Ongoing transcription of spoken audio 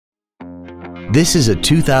This is a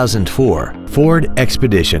 2004 Ford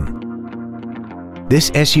Expedition. This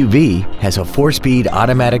SUV has a 4-speed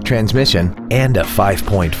automatic transmission and a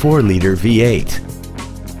 5.4-liter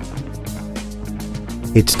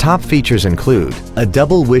V8. Its top features include a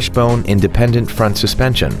double wishbone independent front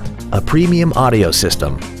suspension, a premium audio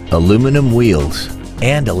system, aluminum wheels,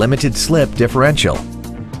 and a limited slip differential.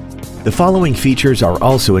 The following features are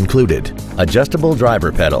also included: adjustable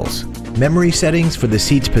driver pedals, memory settings for the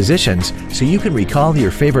seat's positions so you can recall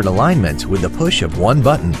your favorite alignments with the push of one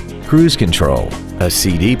button, cruise control, a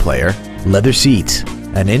CD player, leather seats,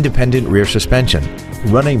 an independent rear suspension,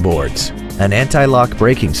 running boards, an anti-lock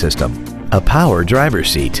braking system, a power driver's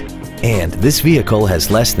seat, and this vehicle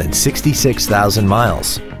has less than 66,000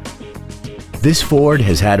 miles. This Ford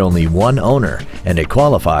has had only one owner and it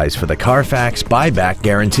qualifies for the Carfax buyback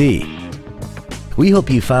guarantee. We hope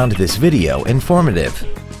you found this video informative.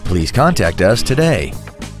 Please contact us today.